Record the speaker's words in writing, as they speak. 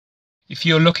If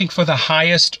you're looking for the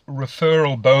highest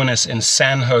referral bonus in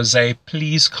San Jose,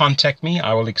 please contact me.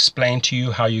 I will explain to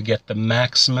you how you get the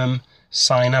maximum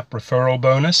sign-up referral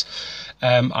bonus.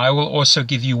 I will also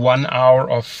give you 1 hour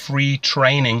of free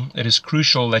training. It is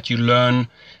crucial that you learn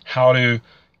how to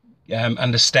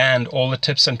understand all the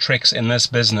tips and tricks in this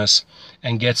business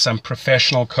and get some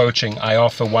professional coaching. I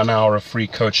offer 1 hour of free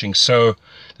coaching. So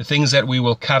the things that we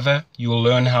will cover, you will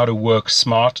learn how to work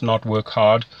smart, not work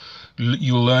hard.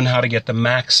 You'll learn how to get the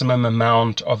maximum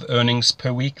amount of earnings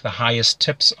per week, the highest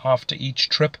tips after each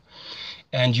trip.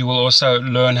 And you will also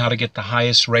learn how to get the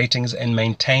highest ratings and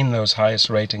maintain those highest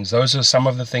ratings. Those are some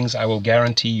of the things I will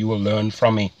guarantee you will learn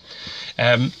from me.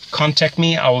 Contact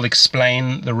me. I will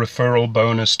explain the referral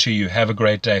bonus to you. Have a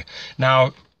great day.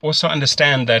 Now, also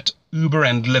understand that Uber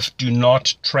and Lyft do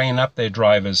not train up their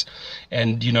drivers.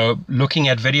 And, you know, looking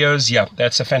at videos, yeah,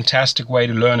 that's a fantastic way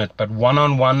to learn it. But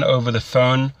one-on-one over the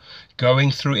phone,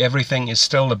 going through everything is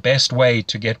still the best way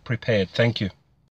to get prepared. Thank you.